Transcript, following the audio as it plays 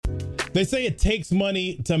They say it takes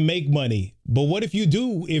money to make money. But what if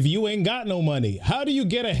you ain't got no money? How do you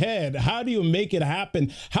get ahead? How do you make it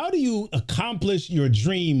happen? How do you accomplish your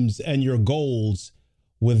dreams and your goals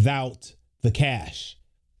without the cash?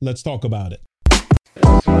 Let's talk about it.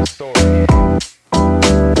 What's my story? How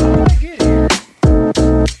did I get here? What is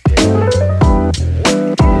my story?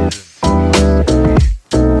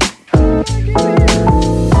 How did I get here?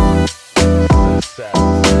 Success,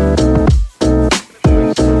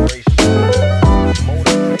 inspiration,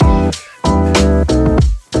 motivation.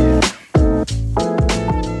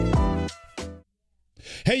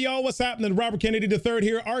 Hey, y'all, what's happening? Robert Kennedy III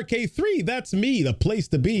here, RK3. That's me, the place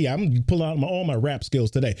to be. I'm pulling out all my rap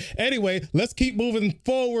skills today. Anyway, let's keep moving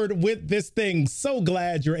forward with this thing. So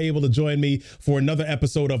glad you're able to join me for another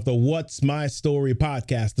episode of the What's My Story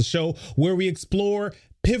podcast, the show where we explore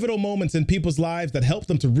pivotal moments in people's lives that help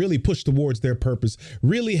them to really push towards their purpose,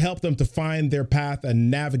 really help them to find their path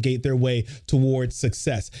and navigate their way towards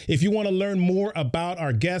success. If you want to learn more about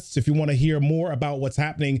our guests, if you want to hear more about what's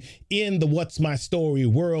happening in the What's My Story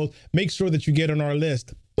world, make sure that you get on our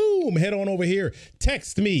list. Boom, head on over here.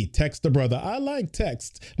 Text me, text a brother. I like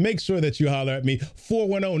text. Make sure that you holler at me.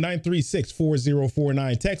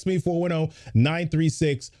 410-936-4049. Text me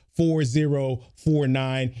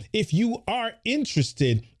 410-936-4049. If you are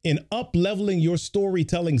interested in up-leveling your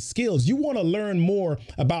storytelling skills, you want to learn more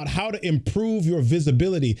about how to improve your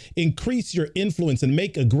visibility, increase your influence, and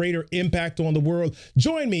make a greater impact on the world,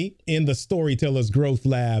 join me in the Storytellers Growth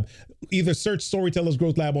Lab. Either search Storytellers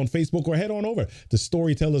Growth Lab on Facebook or head on over to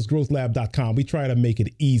storytellersgrowthlab.com. We try to make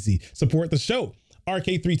it easy. Support the show.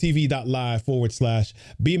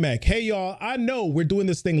 rk3tv.live/BMAC. Hey, y'all, I know we're doing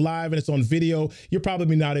this thing live and it's on video. You're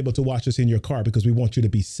probably not able to watch this in your car because we want you to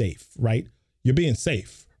be safe, right? You're being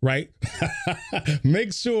safe, right?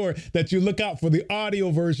 Make sure that you look out for the audio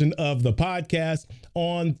version of the podcast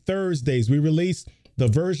on Thursdays. We release the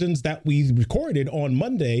versions that we recorded on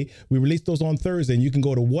Monday. We release those on Thursday, and you can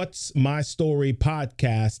go to What's My Story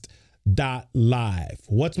Podcast.live.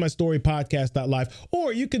 What's My Story Podcast.live.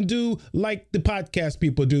 Or you can do like the podcast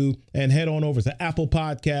people do and head on over to Apple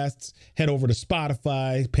Podcasts, head over to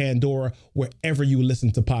Spotify, Pandora, wherever you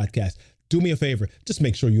listen to podcasts. Do me a favor, just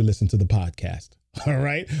make sure you listen to the podcast. All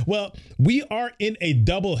right. Well, we are in a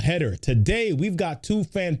double header. Today, we've got two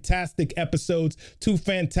fantastic episodes, two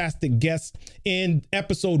fantastic guests. In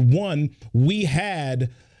episode 1, we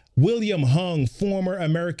had William Hung, former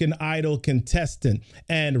American Idol contestant.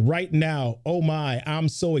 And right now, oh my, I'm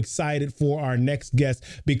so excited for our next guest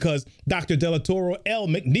because Dr. Delatoro L.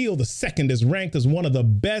 McNeil II is ranked as one of the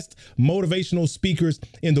best motivational speakers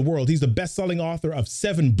in the world. He's the best-selling author of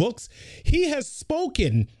 7 books. He has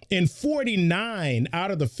spoken in 49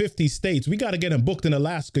 out of the 50 states. We got to get him booked in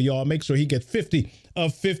Alaska, y'all. Make sure he gets 50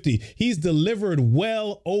 of 50. He's delivered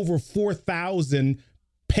well over 4,000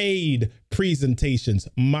 paid presentations.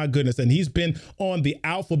 My goodness. And he's been on the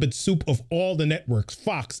alphabet soup of all the networks: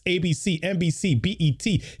 Fox, ABC, NBC, BET,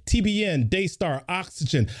 TBN, Daystar,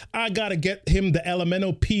 Oxygen. I got to get him the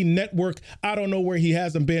Elemental P network. I don't know where he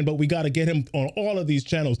hasn't been, but we got to get him on all of these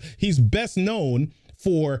channels. He's best known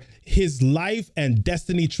for his life and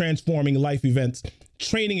destiny transforming life events,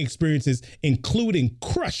 training experiences, including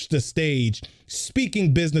Crush the Stage,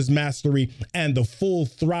 Speaking Business Mastery, and the Full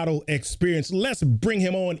Throttle Experience. Let's bring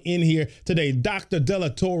him on in here today. Dr.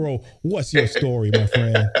 Delatoro, what's your story, my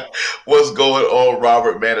friend? What's going on,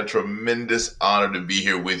 Robert? Man, a tremendous honor to be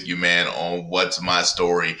here with you, man, on What's My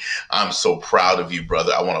Story. I'm so proud of you,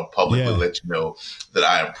 brother. I want to publicly let you know that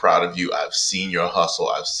I am proud of you. I've seen your hustle.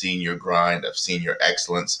 I've seen your grind. I've seen your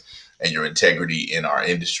excellence and your integrity in our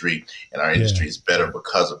industry. And our industry is better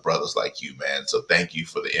because of brothers like you, man. So thank you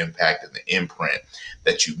for the impact and the imprint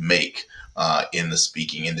that you make in the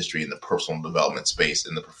speaking industry, in the personal development space,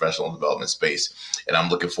 in the professional development space. And I'm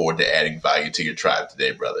looking forward to adding value to your tribe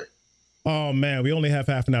today, brother. Oh, man, we only have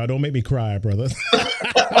half an hour. Don't make me cry, brother.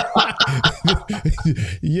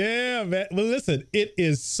 Yeah, man. Well, listen, it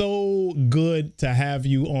is so good to have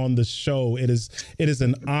you on the show. It is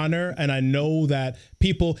an honor. And I know that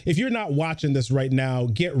people, if you're not watching this right now,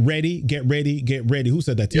 get ready, get ready, get ready. Who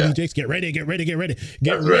said that? TD Jakes, get ready, get ready, get ready.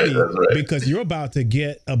 Get ready, because you're about to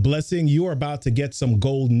get a blessing. You're about to get some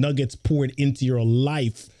gold nuggets poured into your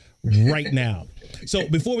life right now. So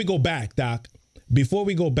before we go back, Doc,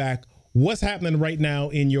 what's happening right now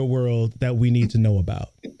in your world that we need to know about?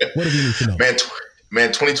 What do we need to know? Man, Man,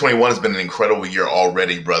 2021 has been an incredible year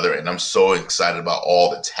already, brother, and I'm so excited about all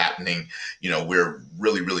that's happening. We're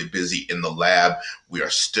really, really busy in the lab. We are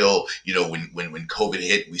still, when COVID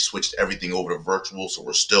hit, we switched everything over to virtual, so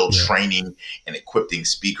we're still training and equipping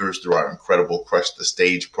speakers through our incredible Crush the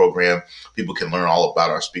Stage program. People can learn all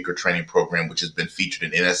about our speaker training program, which has been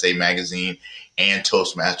featured in NSA Magazine and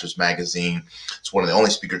Toastmasters Magazine. It's one of the only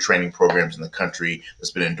speaker training programs in the country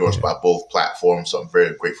that's been endorsed by both platforms, so I'm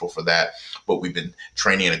very grateful for that. But we've been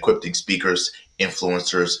training and equipping speakers,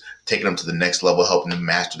 influencers, taking them to the next level, helping them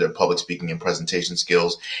master their public speaking and presentation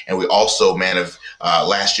skills. And we also,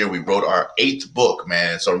 last year we wrote our 8th book,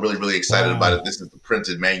 man. So I'm really, really excited about it. This is the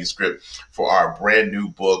printed manuscript for our brand new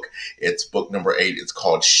book. It's book number 8. It's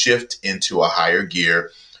called Shift into a Higher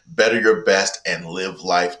Gear: Better Your Best and Live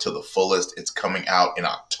Life to the Fullest. It's coming out in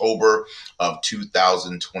October of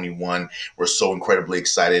 2021. We're so incredibly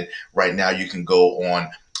excited. Right now, you can go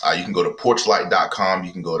to porchlight.com,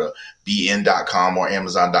 you can go to bn.com or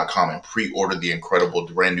amazon.com and pre-order the incredible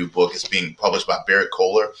brand new book. It's being published by Barrett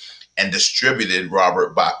Kohler and distributed,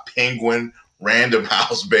 Robert, by Penguin Random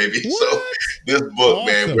House, baby. What? So this book,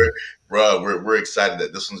 man, we're excited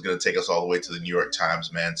that this one's going to take us all the way to the New York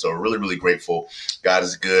Times, man. So we're really, really grateful. God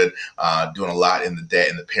is good, doing a lot in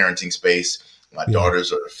the parenting space. My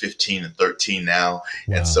daughters are 15 and 13 now.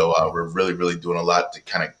 Wow. And so we're really, really doing a lot to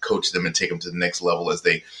kind of coach them and take them to the next level as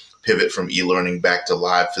they pivot from e-learning back to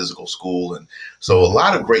live physical school. And so a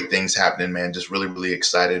lot of great things happening, man. Just really, really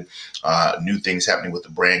excited. New things happening with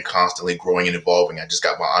the brand, constantly growing and evolving. I just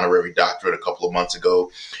got my honorary doctorate a couple of months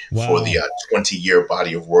ago for the 20-year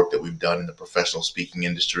body of work that we've done in the professional speaking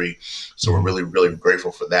industry. So we're really, really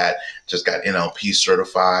grateful for that. Just got NLP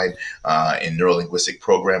certified in neurolinguistic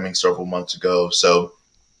programming several months ago. So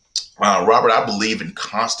Robert, I believe in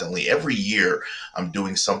constantly, every year, I'm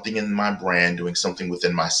doing something in my brand, doing something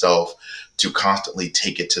within myself to constantly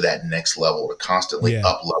take it to that next level, to constantly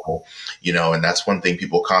up level, and that's one thing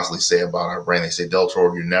people constantly say about our brand. They say, Del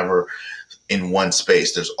Toro, you're never in one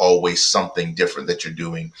space. There's always something different that you're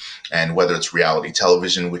doing. And whether it's reality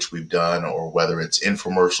television, which we've done, or whether it's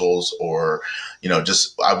infomercials, or,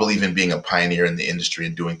 I believe in being a pioneer in the industry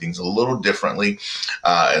and doing things a little differently.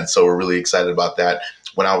 And so we're really excited about that.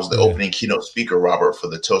 When I was the opening keynote speaker, Robert, for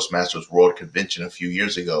the Toastmasters World Convention a few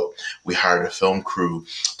years ago, we hired a film crew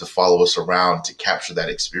to follow us around to capture that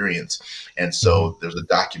experience. And so there's a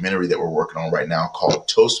documentary that we're working on right now called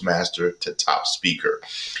Toastmaster to Top Speaker.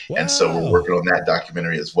 Wow. And so we're working on that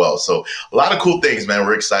documentary as well. So a lot of cool things, man.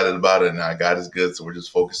 We're excited about it, and God is good. So we're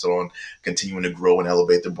just focused on continuing to grow and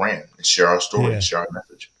elevate the brand and share our story and share our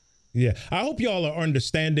message. Yeah, I hope y'all are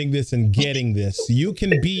understanding this and getting this. You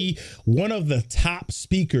can be one of the top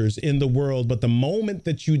speakers in the world, but the moment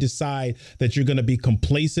that you decide that you're going to be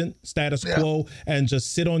complacent, status quo, and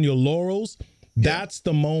just sit on your laurels, that's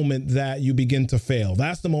the moment that you begin to fail.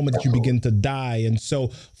 That's the moment that you begin to die. And so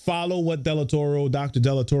follow what Dr.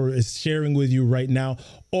 Del Toro is sharing with you right now.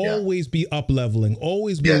 Always be up leveling,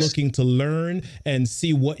 always be looking to learn and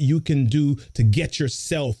see what you can do to get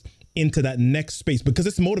yourself into that next space, because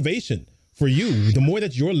it's motivation for you. The more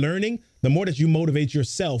that you're learning, the more that you motivate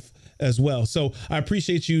yourself as well. So I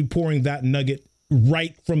appreciate you pouring that nugget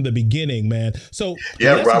right from the beginning, man. So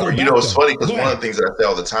Robert, it's funny because one of the things that I say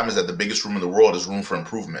all the time is that the biggest room in the world is room for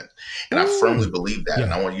improvement. And I firmly believe that.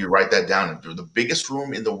 And I want you to write that down. The biggest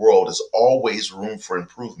room in the world is always room for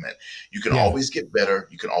improvement. You can always get better.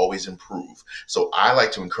 You can always improve. So I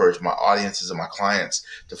like to encourage my audiences and my clients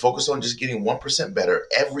to focus on just getting 1% better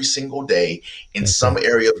every single day in some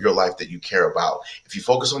area of your life that you care about. If you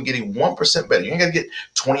focus on getting 1% better, you ain't got to get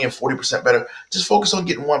 20 and 40% better. Just focus on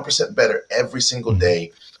getting 1% better every single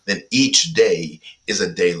day, then each day is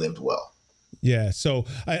a day lived well. Yeah. So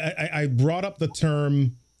I brought up the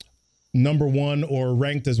term number one, or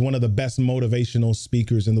ranked as one of the best motivational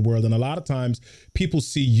speakers in the world. And a lot of times people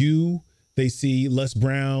see you, they see Les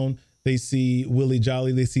Brown, they see Willie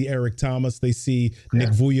Jolly, they see Eric Thomas, they see Nick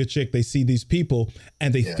Vujicic, they see these people,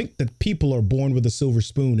 and they think that people are born with a silver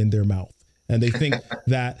spoon in their mouth. And they think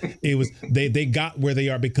that it was they got where they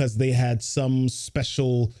are because they had some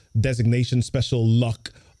special designation, special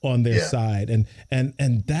luck on their side. And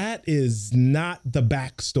that is not the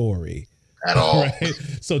backstory at all. Right?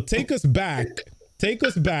 So take us back.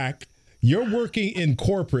 You're working in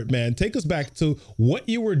corporate, man. Take us back to what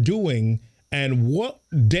you were doing and what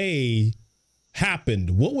day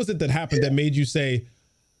happened. What was it that happened that made you say,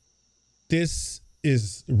 this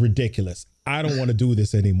is ridiculous? I don't want to do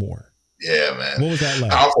this anymore. Yeah, man. What was that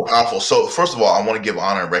like? Powerful, powerful. So, first of all, I want to give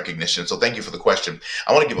honor and recognition. So, thank you for the question.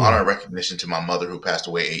 I want to give honor and recognition to my mother who passed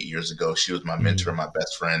away 8 years ago. She was my mentor, my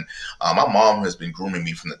best friend. My mom has been grooming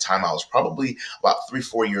me from the time I was probably about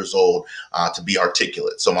 3-4 years old to be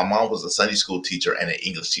articulate. So, my mom was a Sunday school teacher and an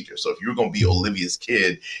English teacher. So, if you were going to be Olivia's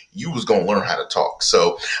kid, you was going to learn how to talk.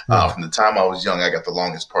 So, from the time I was young, I got the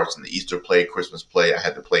longest parts in the Easter play, Christmas play. I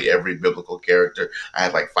had to play every biblical character. I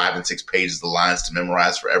had like 5 and 6 pages of lines to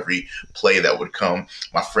memorize for every play that would come.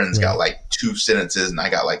 My friends got like 2 sentences and I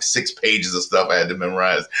got like 6 pages of stuff I had to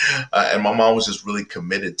memorize. And my mom was just really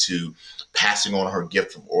committed to passing on her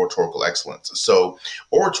gift of oratorical excellence. So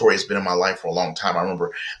oratory has been in my life for a long time. I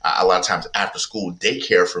remember a lot of times after school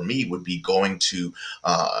daycare for me would be going to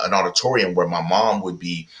an auditorium where my mom would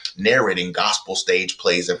be narrating gospel stage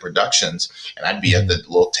plays and productions. And I'd be at the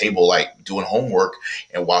little table, like doing homework,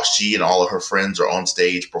 and while she and all of her friends are on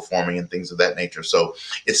stage performing and things of that nature. So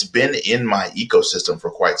it's been in my ecosystem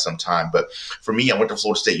for quite some time. But for me, I went to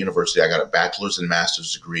Florida State University. I got a bachelor's and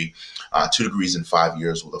master's degree, 2 degrees in 5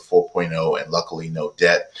 years with a 4.0 and luckily no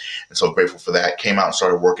debt. And so grateful for that. Came out and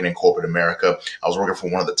started working in corporate America. I was working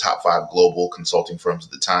for one of the top 5 global consulting firms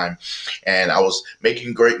at the time. And I was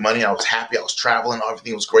making great money. I was happy. I was traveling.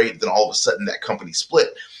 Everything was great. Then all of a sudden that company split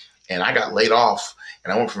and I got laid off.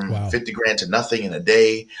 And I went from 50 grand to nothing in a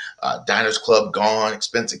day. Diners Club gone,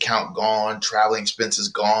 expense account gone, traveling expenses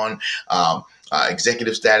gone,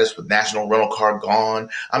 executive status with national rental car gone.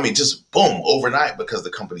 I mean, just boom, overnight because the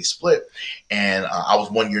company split. And I was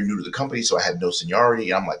 1 year new to the company, so I had no seniority.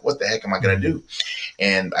 And I'm like, what the heck am I going to do?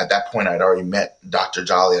 And at that point, I'd already met Dr.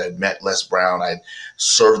 Jolly. I'd met Les Brown. I'd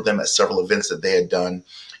served them at several events that they had done.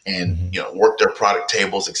 And, worked their product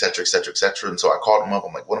tables, et cetera, et cetera, et cetera. And so I called them up.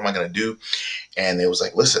 I'm like, what am I going to do? And they was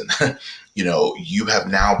like, listen, you have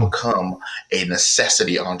now become a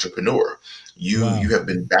necessity entrepreneur. You have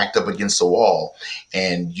been backed up against the wall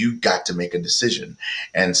and you got to make a decision.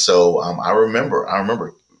 And so I remember,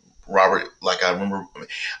 Robert,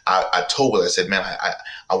 I told Will, I said, man,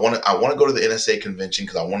 I want to go to the NSA convention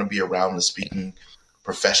because I want to be around the speaking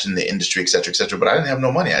profession, the industry, et cetera, but I didn't have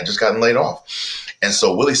no money. I had just gotten laid off. And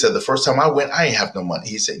so Willie said, the first time I went, I ain't have no money.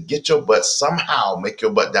 He said, get your butt somehow, make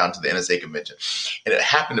your butt down to the NSA convention. And it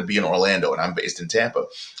happened to be in Orlando and I'm based in Tampa.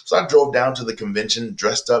 So I drove down to the convention,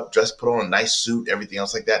 dressed, put on a nice suit, everything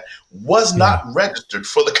else like that, was not registered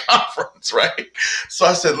for the conference, right? So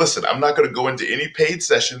I said, listen, I'm not going to go into any paid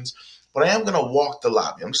sessions, but I am going to walk the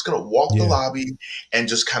lobby. I'm just going to walk the lobby and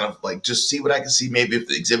just kind of like just see what I can see. Maybe if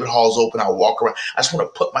the exhibit hall is open, I'll walk around. I just want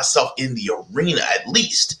to put myself in the arena at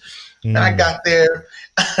least. And I got there.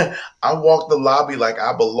 I walked the lobby like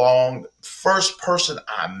I belonged. First person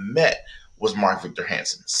I met was Mark Victor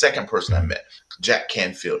Hansen. Second person I met, Jack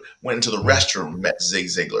Canfield. Went into the restroom, met Zig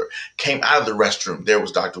Ziglar. Came out of the restroom, there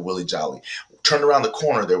was Dr. Willie Jolly. Turned around the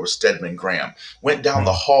corner, there was Stedman Graham. Went down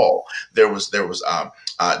the hall, there was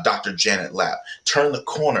Dr. Janet Lapp. Turned the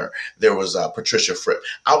corner, there was Patricia Fripp.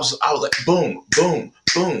 I was like, boom, boom,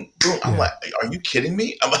 boom, boom. I'm like, are you kidding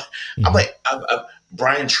me? I'm like,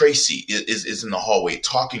 Brian Tracy is in the hallway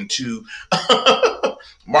talking to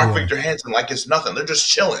Mark Victor Hansen like it's nothing. They're just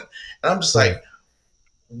chilling. And I'm just like,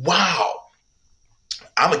 wow.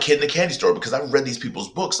 I'm a kid in a candy store because I've read these people's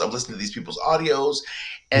books. I've listened to these people's audios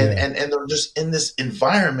and they're just in this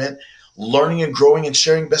environment, learning and growing and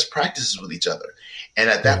sharing best practices with each other. And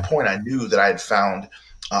at that point, I knew that I had found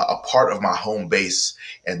a part of my home base,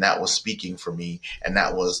 and that was speaking for me, and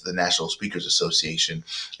that was the National Speakers Association.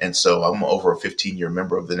 And so I'm over a 15-year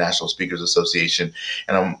member of the National Speakers Association,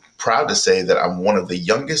 and I'm proud to say that I'm one of the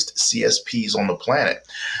youngest CSPs on the planet.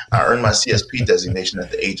 I earned my CSP designation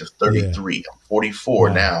at the age of 33. I'm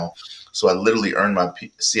 44 now, so I literally earned my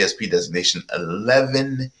CSP designation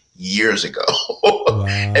 11 years ago.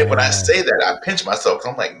 And when I say that, I pinch myself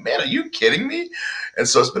because I'm like, man, are you kidding me? And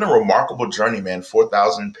so it's been a remarkable journey, man.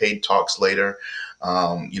 4,000 paid talks later,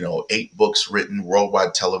 8 books written,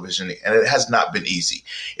 worldwide television, and it has not been easy.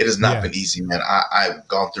 It has not been easy, man. I've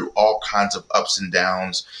gone through all kinds of ups and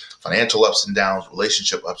downs, financial ups and downs,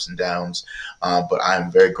 relationship ups and downs. But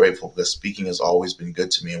I'm very grateful because speaking has always been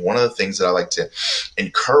good to me. And one of the things that I like to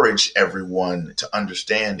encourage everyone to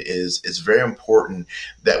understand is it's very important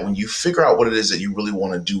that when you figure out what it is that you really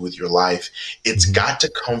want to do with your life, it's got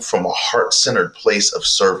to come from a heart-centered place of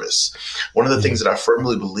service. One of the things that I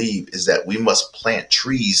firmly believe is that we must plant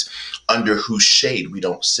trees under whose shade we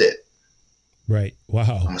don't sit. Right. Wow.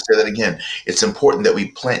 I'm going to say that again. It's important that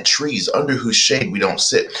we plant trees under whose shade we don't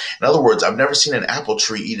sit. In other words, I've never seen an apple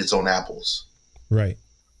tree eat its own apples. Right.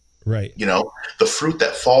 The fruit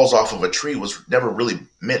that falls off of a tree was never really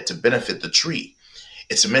meant to benefit the tree.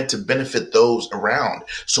 It's meant to benefit those around.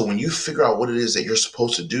 So when you figure out what it is that you're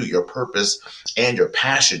supposed to do, your purpose and your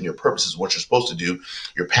passion, your purpose is what you're supposed to do.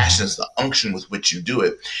 Your passion is the unction with which you do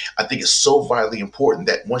it. I think it's so vitally important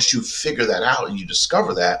that once you figure that out and you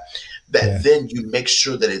discover that, then you make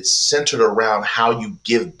sure that it's centered around how you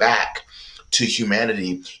give back to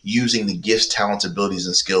humanity using the gifts, talents, abilities,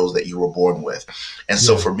 and skills that you were born with. And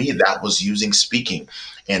so for me, that was using speaking.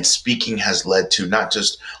 And speaking has led to not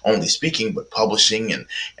just only speaking, but publishing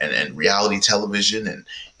and reality television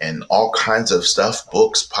and all kinds of stuff,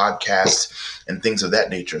 books, podcasts, and things of that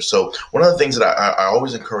nature. So one of the things that I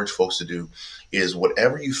always encourage folks to do is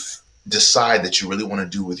whatever you decide that you really want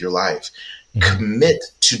to do with your life, commit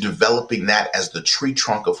to developing that as the tree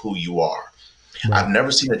trunk of who you are. Right. I've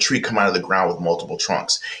never seen a tree come out of the ground with multiple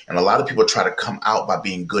trunks. And a lot of people try to come out by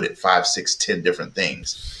being good at 5, 6, 10 different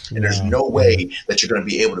things. And there's no way that you're going to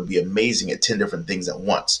be able to be amazing at 10 different things at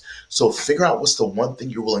once. So figure out what's the one thing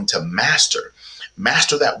you're willing to master.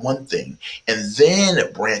 Master that one thing, and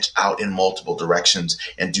then branch out in multiple directions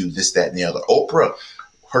and do this, that, and the other. Oprah,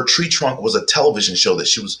 her tree trunk was a television show that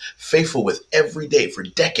she was faithful with every day for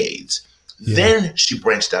decades. Then she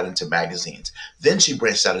branched out into magazines. Then she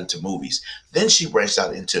branched out into movies. Then she branched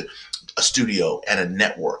out into a studio and a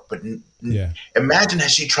network. But imagine had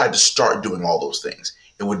she tried to start doing all those things.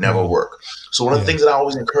 It would never work. So one of the things that I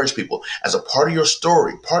always encourage people, as a part of your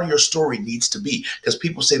story needs to be, because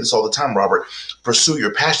people say this all the time, Robert, pursue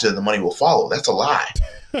your passion and the money will follow. That's a lie.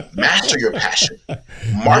 Master your passion.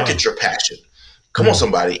 Market your passion. Come on,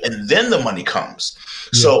 somebody. And then the money comes.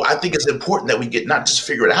 So I think it's important that we get not just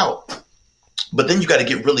figure it out, but then you got to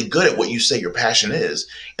get really good at what you say your passion is.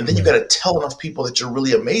 And then you got to tell enough people that you're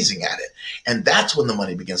really amazing at it. And that's when the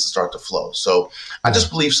money begins to start to flow. So I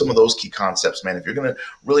just believe some of those key concepts, man. If you're going to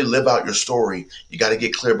really live out your story, you got to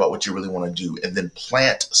get clear about what you really want to do and then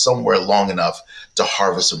plant somewhere long enough to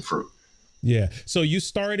harvest some fruit. Yeah. So you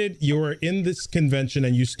were in this convention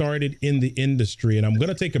and you started in the industry, and I'm going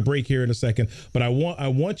to take a break here in a second, but I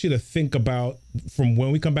want you to think about, from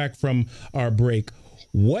when we come back from our break,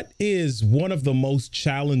 what is one of the most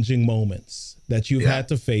challenging moments that you've had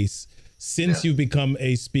to face since you've become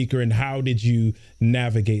a speaker, and how did you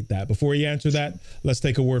navigate that? Before you answer that, let's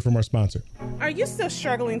take a word from our sponsor. Are you still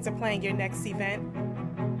struggling to plan your next event?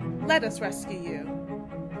 Let us rescue you.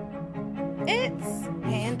 It's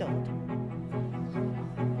handled.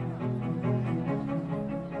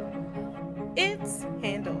 It's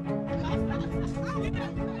handled.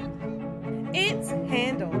 It's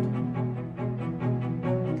handled.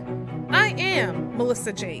 I am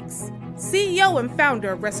Melissa Jakes, CEO and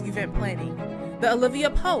founder of Rescue Event Planning, the Olivia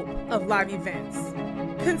Pope of live events.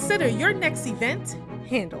 Consider your next event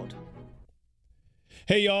handled.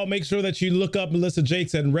 Hey, y'all, make sure that you look up Melissa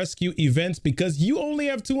Jakes and Rescue Events, because you only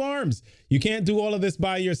have 2 arms. You can't do all of this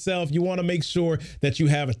by yourself. You want to make sure that you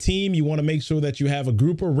have a team. You want to make sure that you have a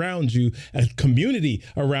group around you, a community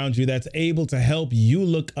around you that's able to help you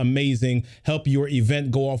look amazing, help your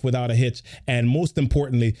event go off without a hitch. And most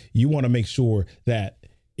importantly, you want to make sure that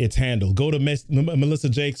it's handled. Go to Melissa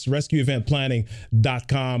Jakes,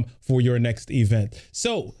 rescueeventplanning.com for your next event.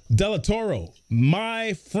 So, Della Toro,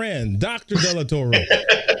 my friend, Dr. Della Toro,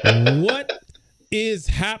 what is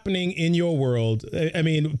happening in your world? I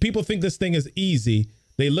mean, people think this thing is easy.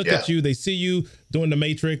 They look at you, they see you doing the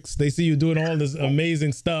Matrix, they see you doing all this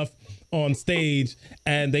amazing stuff on stage,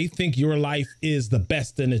 and they think your life is the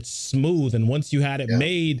best and it's smooth. And once you had it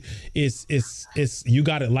made, it's you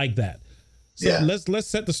got it like that. So let's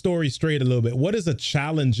set the story straight a little bit. What is a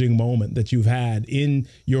challenging moment that you've had in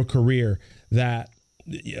your career that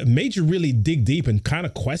made you really dig deep and kind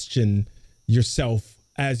of question yourself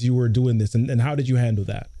as you were doing this? And how did you handle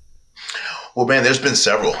that? Well, man, there's been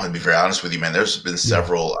several. I'll be very honest with you, man. There's been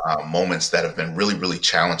several moments that have been really, really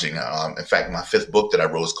challenging. In fact, my 5th book that I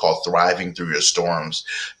wrote is called Thriving Through Your Storms,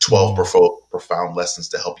 12 profound lessons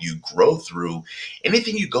to help you grow through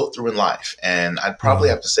anything you go through in life. And I'd probably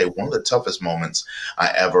have to say one of the toughest moments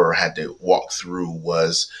I ever had to walk through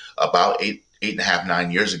was about 8.5,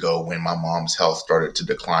 9 years ago, when my mom's health started to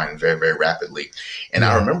decline very, very rapidly. And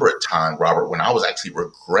I remember a time, Robert, when I was actually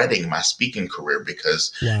regretting my speaking career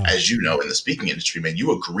because, as you know, in the speaking industry, man,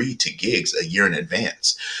 you agree to gigs a year in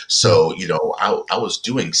advance. So, you know, I was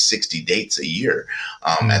doing 60 dates a year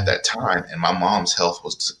at that time, and my mom's health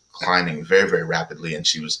was declining very, very rapidly. And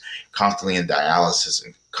she was constantly in dialysis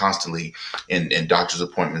and constantly in doctor's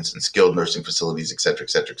appointments and skilled nursing facilities, et cetera,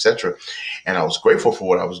 et cetera, et cetera. And I was grateful for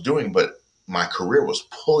what I was doing, but my career was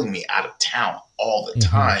pulling me out of town all the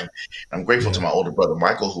time. And I'm grateful to my older brother,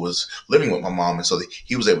 Michael, who was living with my mom. And so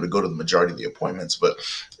he was able to go to the majority of the appointments. But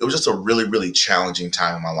it was just a really, really challenging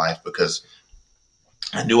time in my life because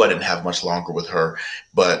I knew I didn't have much longer with her,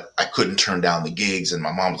 but I couldn't turn down the gigs. And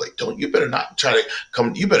my mom was like, you better not try to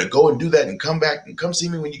come. You better go and do that and come back and come see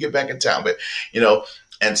me when you get back in town. But,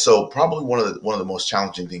 and so probably one of the most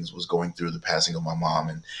challenging things was going through the passing of my mom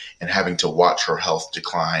and having to watch her health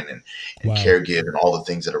decline and Wow. caregive and all the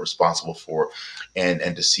things that are responsible for,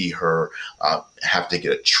 and to see her have to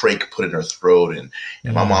get a trach put in her throat. And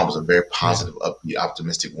my mom was a very positive, upbeat,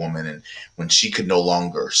 optimistic woman. And when she could no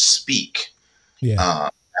longer speak,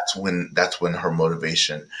 that's when her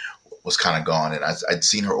motivation was kind of gone. And I'd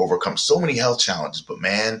seen her overcome so many health challenges, but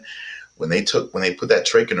man, when they put that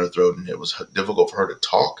trach in her throat and it was difficult for her to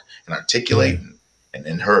talk and articulate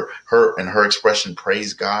and her expression,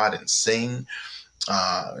 praise God and sing.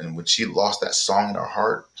 And when she lost that song in her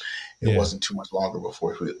heart, it wasn't too much longer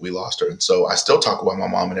before we lost her. And so I still talk about my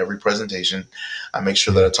mom in every presentation. I make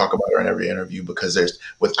sure that I talk about her in every interview, because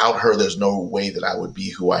without her, there's no way that I would be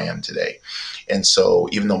who I am today. And so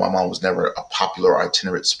even though my mom was never a popular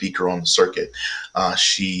itinerant speaker on the circuit,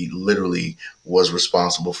 she literally was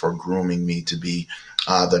responsible for grooming me to be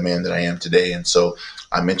the man that I am today. And so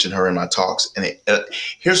I mention her in my talks. And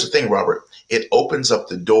here's the thing, Robert. It opens up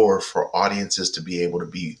the door for audiences to be able to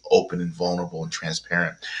be open and vulnerable and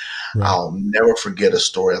transparent. Right. I'll never forget a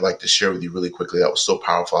story I'd like to share with you really quickly that was so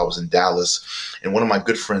powerful. I was in Dallas, and one of my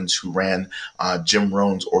good friends who ran Jim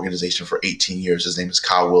Rohn's organization for 18 years, his name is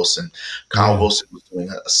Kyle Wilson. Kyle Wilson was doing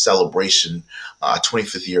a celebration,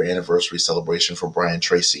 25th year anniversary celebration for Brian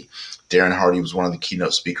Tracy. Darren Hardy was one of the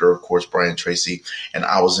keynote speakers, of course, Brian Tracy, and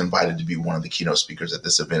I was invited to be one of the keynote speakers at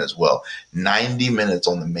this event as well. 90 minutes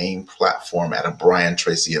on the main platform at a Brian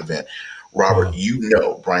Tracy event. Robert,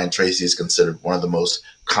 Brian Tracy is considered one of the most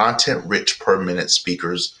content-rich per-minute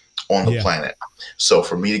speakers on the planet. So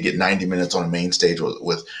for me to get 90 minutes on a main stage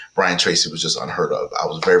with Brian Tracy was just unheard of. I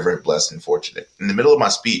was very, very blessed and fortunate. In the middle of my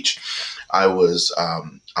speech, I was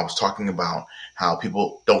talking about how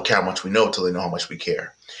people don't care how much we know till they know how much we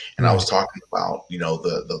care. And I was talking about,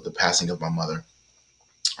 the passing of my mother.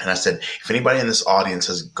 And I said, if anybody in this audience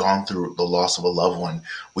has gone through the loss of a loved one,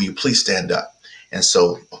 will you please stand up? And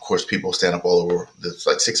so, of course, people stand up all over. There's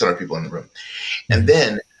like 600 people in the room. And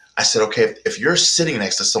then I said, okay, if you're sitting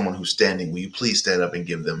next to someone who's standing, will you please stand up and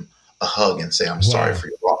give them a hug and say, I'm sorry for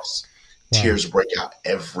your loss? Tears break out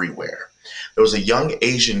everywhere. There was a young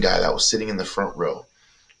Asian guy that was sitting in the front row.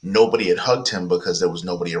 Nobody had hugged him because there was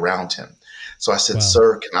nobody around him. So I said,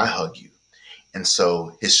 sir, can I hug you? And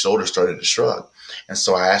so his shoulders started to shrug. And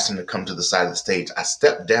so I asked him to come to the side of the stage. I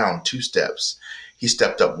stepped down 2 steps. He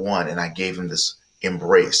stepped up 1, and I gave him this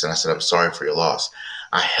embrace. And I said, I'm sorry for your loss.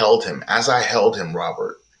 I held him. As I held him,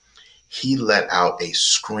 Robert, he let out a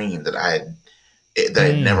scream that I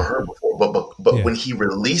had never heard before. But when he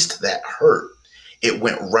released that hurt, it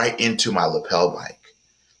went right into my lapel mic.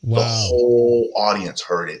 Wow. The whole audience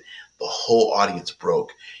heard it. The whole audience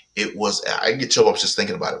broke. I get chill ups just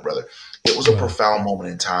thinking about it, brother. It was a profound moment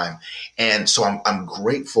in time. And so I'm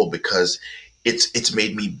grateful because it's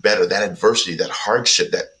made me better. That adversity, that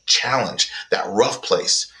hardship, that challenge, that rough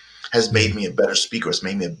place has made me a better speaker. It's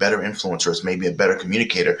made me a better influencer. It's made me a better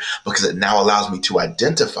communicator, because it now allows me to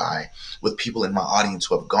identify with people in my audience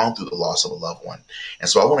who have gone through the loss of a loved one. And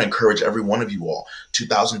so I want to encourage every one of you all,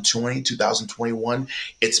 2020, 2021,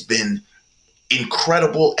 it's been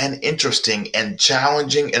incredible and interesting and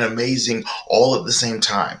challenging and amazing all at the same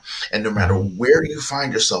time. And no matter where you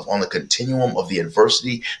find yourself on the continuum of the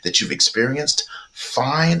adversity that you've experienced,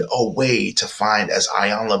 find a way to find, as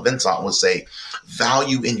Iyanla Vanzant would say,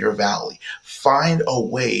 value in your valley. Find a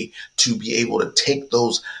way to be able to take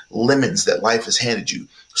those lemons that life has handed you,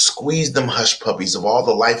 squeeze them hush puppies of all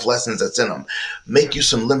the life lessons that's in them, make you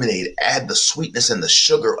some lemonade, add the sweetness and the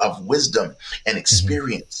sugar of wisdom and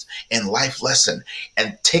experience and life lesson,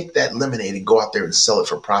 and take that lemonade and go out there and sell it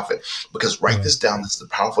for profit. Because write this down. This is a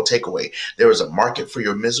powerful takeaway. There is a market for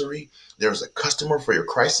your misery. There is a customer for your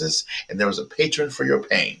crisis, and there is a patron for your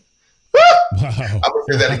pain. Wow. I'm going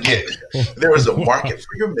to say that again. There is a market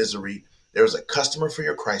for your misery. There is a customer for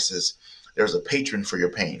your crisis. There's a patron for your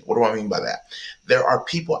pain. What do I mean by that? There are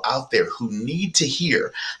people out there who need to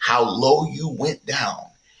hear how low you went down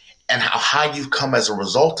and how high you've come as a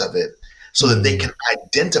result of it, so that they can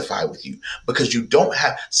identify with you, because you don't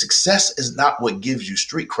have success is not what gives you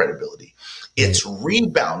street credibility. It's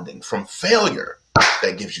rebounding from failure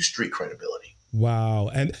that gives you street credibility. Wow.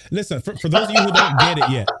 And listen, for those of you who don't get it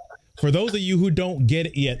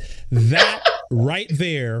yet, that right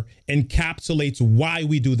there encapsulates why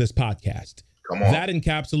we do this podcast. Come on. That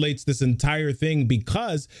encapsulates this entire thing,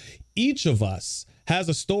 because each of us has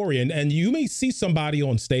a story, and you may see somebody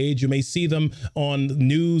on stage, you may see them on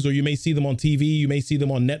news, or you may see them on TV, you may see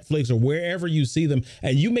them on Netflix or wherever you see them,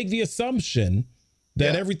 and you make the assumption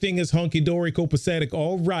that everything is hunky-dory, copacetic,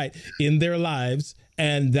 all right in their lives,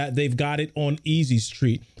 and that they've got it on easy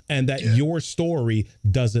street, and that your story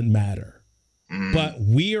doesn't matter. But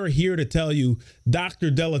we are here to tell you, Dr.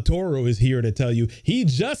 Delatoro is here to tell you, he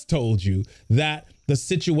just told you that the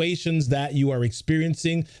situations that you are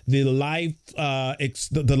experiencing, the life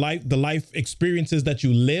experiences that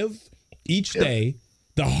you live each day,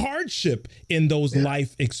 the hardship in those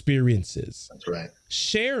life experiences. That's right.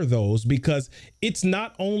 Share those, because it's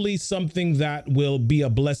not only something that will be a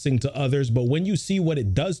blessing to others, but when you see what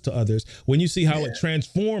it does to others, when you see how it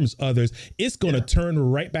transforms others, it's going to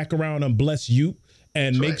turn right back around and bless you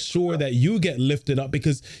and make sure that you get lifted up,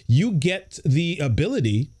 because you get the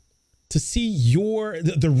ability to see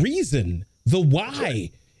the reason, the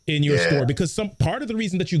why in your story, because some part of the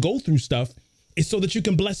reason that you go through stuff is so that you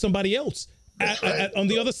can bless somebody else on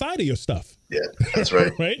the other side of your stuff. Yeah, that's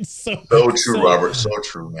right. Right. So true, Robert. So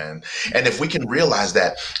true, man. And if we can realize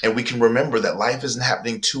that, and we can remember that life isn't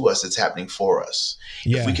happening to us, it's happening for us.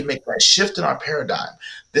 If we can make that shift in our paradigm,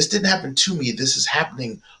 this didn't happen to me, this is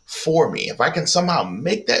happening for me. If I can somehow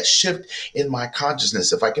make that shift in my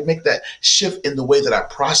consciousness, if I can make that shift in the way that I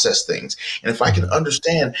process things, and if I can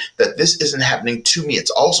understand that this isn't happening to me,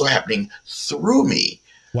 it's also happening through me.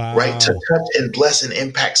 Wow. Right, to touch and bless and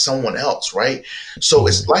impact someone else, right? So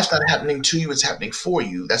life's not happening to you, it's happening for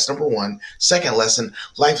you. That's number one. Second lesson,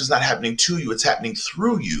 life is not happening to you, it's happening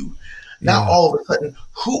through you. Now, all of a sudden,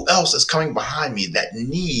 who else is coming behind me that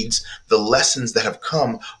needs the lessons that have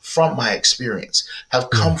come from my experience,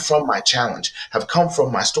 have come from my challenge, have come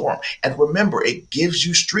from my storm? And remember, it gives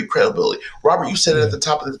you street credibility. Robert, you said it at the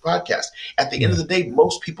top of this podcast. At the end of the day,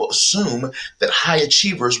 most people assume that high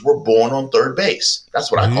achievers were born on third base.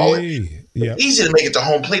 That's what I call it. It's easy to make it to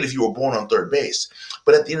home plate if you were born on third base.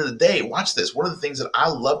 But at the end of the day, watch this. One of the things that I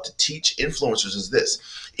love to teach influencers is this.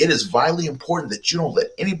 It is vitally important that you don't let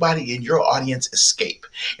anybody in your audience escape.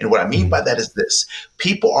 And what I mean by that is this.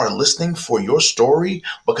 People are listening for your story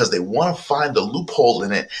because they want to find the loophole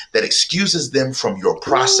in it that excuses them from your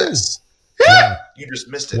process. You just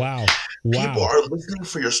missed it. Wow. People are listening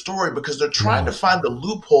for your story because they're trying to find the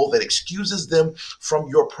loophole that excuses them from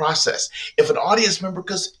your process. If an audience member,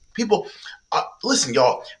 because people... listen,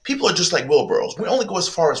 y'all, people are just like wheelbarrows. We only go as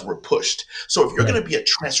far as we're pushed. So if you're going to be a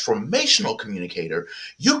transformational communicator,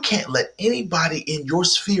 you can't let anybody in your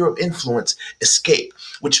sphere of influence escape,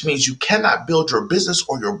 which means you cannot build your business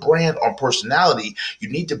or your brand on personality. You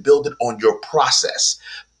need to build it on your process.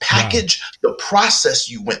 Package the process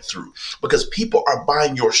you went through, because people are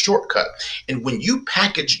buying your shortcut. And when you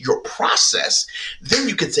package your process, then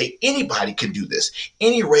you can say anybody can do this.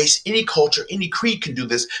 Any race, any culture, any creed can do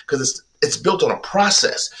this, because it's built on a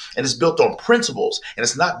process, and it's built on principles, and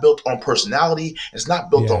it's not built on personality, and it's not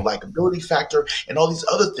built on likability factor and all these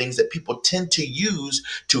other things that people tend to use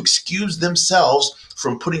to excuse themselves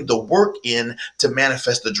from putting the work in to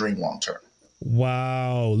manifest the dream long term.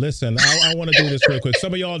 Wow. Listen, I want to do this real quick.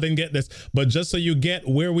 Some of y'all didn't get this, but just so you get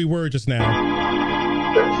where we were just now.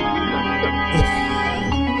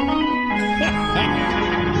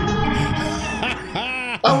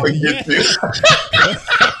 I'm gonna get you.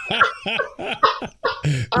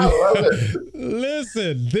 I love it.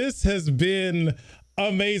 Listen, this has been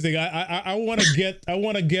amazing. I want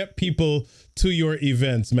to get people to your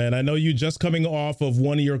events, man. I know you just coming off of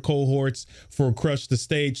one of your cohorts for Crush the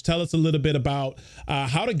Stage. Tell us a little bit about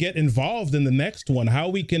how to get involved in the next one, how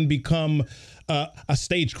we can become a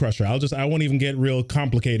stage crusher. I won't even get real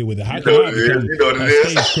complicated with it. How can I become a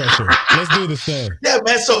stage crusher? Let's do this thing. Yeah,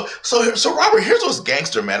 man. So Robert, here's what's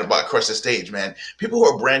gangster, man, about Crush the Stage, man. People who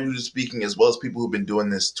are brand new to speaking, as well as people who've been doing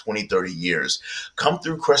this 20, 30 years, come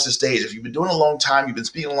through Crush the Stage. If you've been doing it a long time, you've been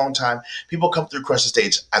speaking a long time, people come through Crush the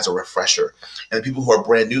Stage as a refresher. And the people who are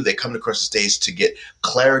brand new, they come to Crush the Stage to get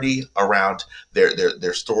clarity around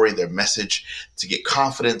their story, their message, to get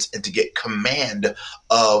confidence, and to get command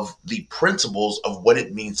of the principles of what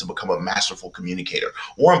it means to become a masterful communicator.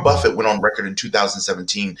 Warren Buffett went on record in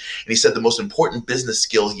 2017, and he said the most important business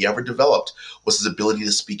skill he ever developed was his ability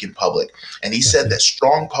to speak in public. And he said that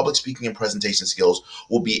strong public speaking and presentation skills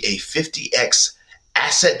will be a 50x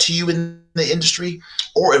asset to you in the industry,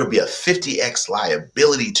 or it'll be a 50x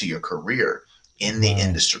liability to your career in the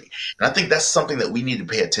industry. And I think that's something that we need to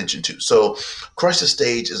pay attention to. So Crush the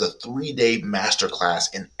Stage is a 3-day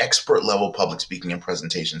masterclass in expert level public speaking and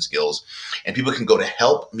presentation skills. And people can go to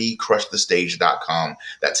helpmecrushthestage.com.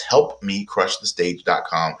 That's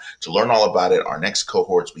helpmecrushthestage.com to learn all about it. Our next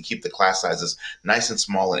cohorts, we keep the class sizes nice and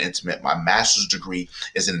small and intimate. My master's degree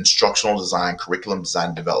is in instructional design, curriculum design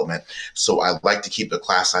and development. So I like to keep the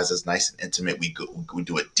class sizes nice and intimate. We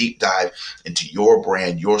do a deep dive into your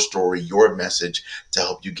brand, your story, your message, to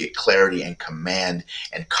help you get clarity and command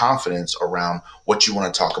and confidence around what you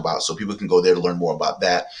want to talk about. So people can go there to learn more about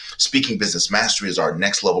that. Speaking Business Mastery is our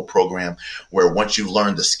next level program, where once you've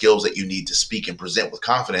learned the skills that you need to speak and present with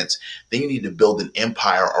confidence, then you need to build an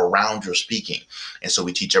empire around your speaking. And so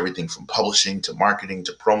we teach everything from publishing to marketing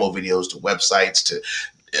to promo videos to websites to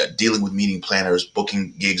dealing with meeting planners,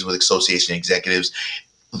 booking gigs with association executives,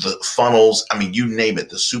 the funnels, I mean, you name it,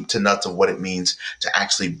 the soup to nuts of what it means to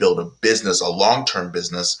actually build a business, a long-term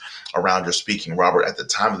business around your speaking. Robert, at the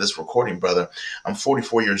time of this recording, brother, I'm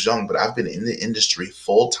 44 years young, but I've been in the industry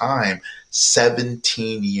full-time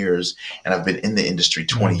 17 years, and I've been in the industry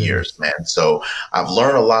 20 years, man. So I've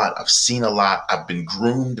learned a lot. I've seen a lot. I've been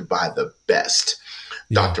groomed by the best.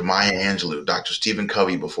 Yeah. Dr. Maya Angelou, Dr. Stephen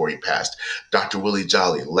Covey before he passed, Dr. Willie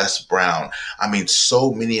Jolly, Les Brown. I mean,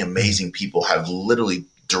 so many amazing people have literally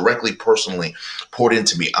directly, personally poured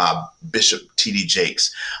into me. Bishop T.D.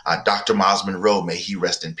 Jakes, Dr. Miles Monroe, may he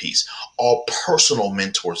rest in peace. All personal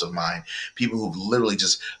mentors of mine, people who've literally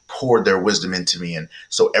just poured their wisdom into me. And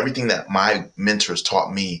so everything that my mentors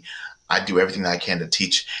taught me, I do everything that I can to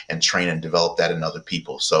teach and train and develop that in other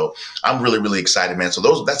people. So I'm really, really excited, man. So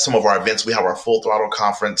that's some of our events. We have our Full Throttle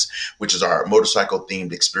Conference, which is our motorcycle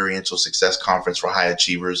themed experiential success conference for high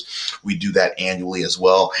achievers. We do that annually as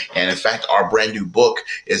well. And in fact, our brand new book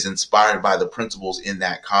is inspired by the principles in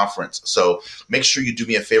that conference. So make sure you do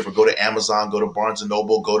me a favor, go to Amazon, go to Barnes &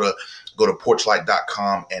 Noble, go to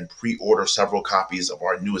porchlight.com and pre-order several copies of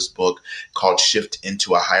our newest book called Shift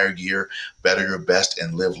into a Higher Gear, Better Your Best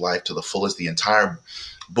and Live Life to the Fullest. The entire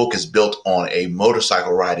book is built on a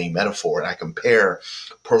motorcycle riding metaphor, and I compare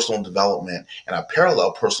personal development and I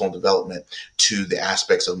parallel personal development to the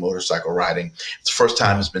aspects of motorcycle riding. It's the first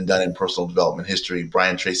time it's been done in personal development history.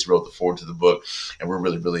 Brian Tracy wrote the foreword to the book, and we're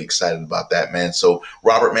really, really excited about that, man. So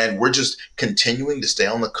Robert, man, we're just continuing to stay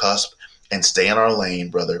on the cusp and stay in our lane,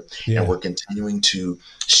 brother. Yeah. And we're continuing to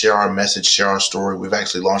share our message, share our story. We've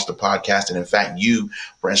actually launched a podcast. And in fact, you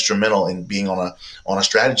were instrumental in being on a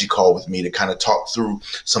strategy call with me to kind of talk through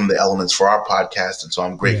some of the elements for our podcast. And so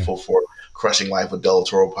I'm grateful for Crushing Life with Del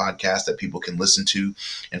Toro podcast that people can listen to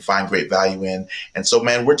and find great value in. And so,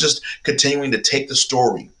 man, we're just continuing to take the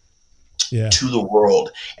story to the world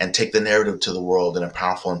and take the narrative to the world in a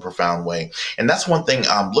powerful and profound way. And that's one thing,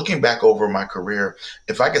 looking back over my career,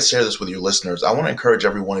 if I could share this with your listeners, I want to encourage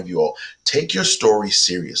every one of you all, take your story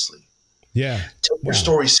seriously. Yeah. Take your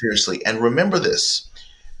story seriously. And remember this,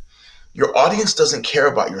 your audience doesn't care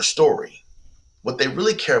about your story. What they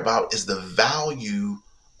really care about is the value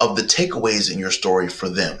of the takeaways in your story for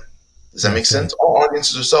them. Does that make sense? All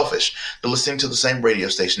audiences are selfish. They're listening to the same radio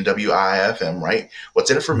station, WIFM, right?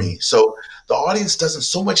 What's in it for me? So the audience doesn't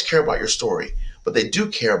so much care about your story, but they do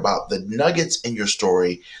care about the nuggets in your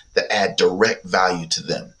story that add direct value to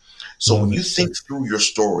them. So when you think through your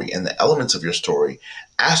story and the elements of your story,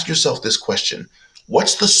 ask yourself this question: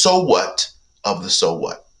 what's the so what of the so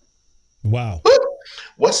what? Wow.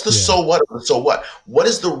 What's the so what of the so what? What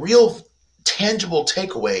is the real tangible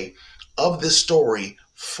takeaway of this story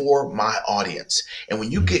for my audience? And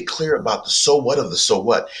when you get clear about the so what of the so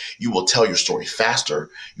what, you will tell your story faster.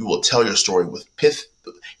 You will tell your story with pith.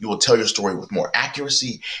 You will tell your story with more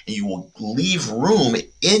accuracy, and you will leave room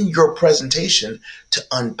in your presentation to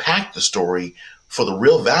unpack the story for the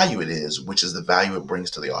real value it is, which is the value it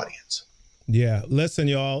brings to the audience. Yeah. Listen,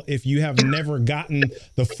 y'all, if you have never gotten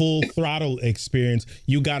the Full Throttle experience,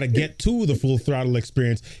 you got to get to the Full Throttle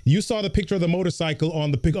experience. You saw the picture of the motorcycle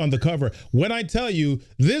on the cover. When I tell you,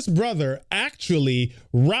 this brother actually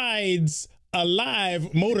rides a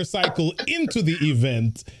live motorcycle into the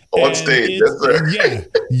event. On stage, yes, sir.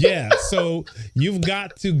 Yeah. So you've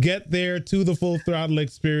got to get there to the Full Throttle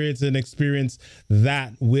experience and experience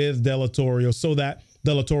that with Del Toro so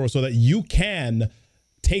that you can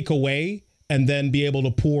take away and then be able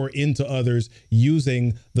to pour into others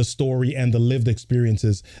using the story and the lived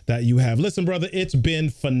experiences that you have. Listen, brother, it's been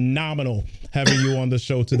phenomenal having you on the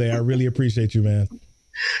show today. I really appreciate you, man.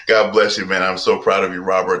 God bless you, man. I'm so proud of you,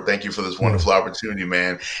 Robert. Thank you for this wonderful opportunity,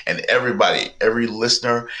 man. And everybody, every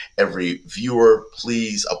listener, every viewer,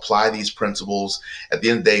 please apply these principles. At the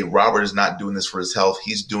end of the day, Robert is not doing this for his health.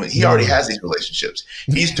 He already has these relationships.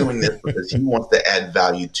 He's doing this because he wants to add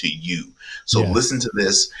value to you. So listen to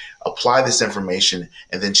this, apply this information,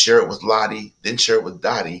 and then share it with Lottie, then share it with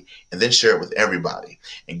Dottie, and then share it with everybody,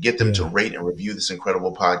 and get them to rate and review this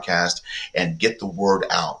incredible podcast and get the word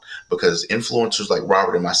out, because influencers like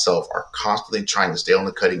Robert and myself are constantly trying to stay on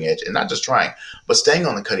the cutting edge, and not just trying, but staying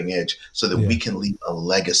on the cutting edge so that we can leave a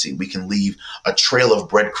legacy. We can leave a trail of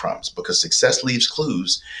breadcrumbs, because success leaves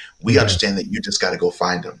clues. We understand that you just got to go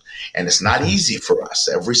find them. And it's not easy for us.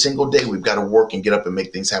 Every single day we've got to work and get up and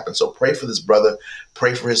make things happen. So pray for this brother,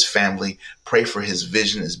 pray for his family, pray for his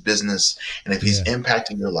vision, his business. And if he's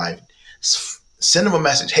impacting your life, send him a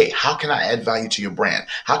message. Hey, how can I add value to your brand?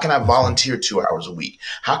 How can I volunteer 2 hours a week?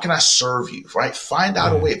 How can I serve you? Right? Find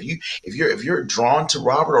out a way. If you're drawn to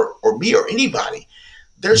Robert or me or anybody,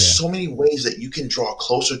 there's so many ways that you can draw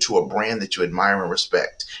closer to a brand that you admire and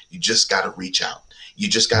respect. You just got to reach out. You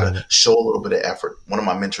just got to show a little bit of effort. One of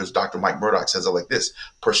my mentors, Dr. Mike Murdock, says it like this: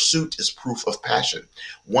 pursuit is proof of passion.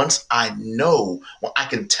 Once I know, I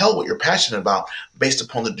can tell what you're passionate about based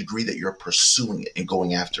upon the degree that you're pursuing it and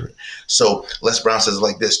going after it. So Les Brown says it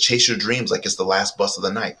like this: chase your dreams like it's the last bus of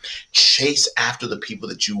the night. Chase after the people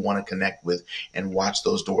that you want to connect with and watch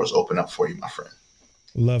those doors open up for you, my friend.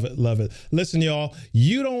 Love it. Love it. Listen, y'all,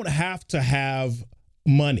 you don't have to have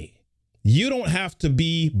money. You don't have to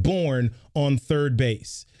be born on third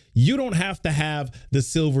base. You don't have to have the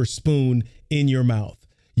silver spoon in your mouth.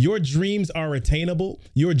 Your dreams are attainable.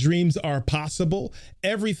 Your dreams are possible.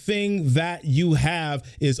 Everything that you have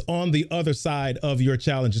is on the other side of your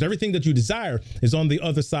challenges. Everything that you desire is on the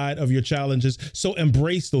other side of your challenges. So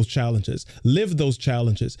embrace those challenges, live those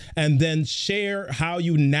challenges, and then share how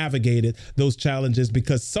you navigated those challenges,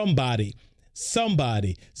 because somebody's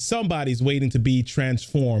waiting to be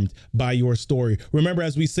transformed by your story. Remember,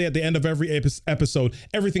 as we say at the end of every episode,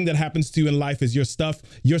 everything that happens to you in life is your stuff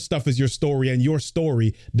is your story, and your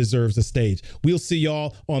story deserves a stage. We'll see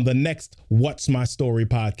y'all on the next What's My Story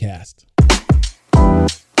podcast.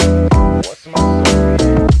 What's my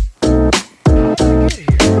story?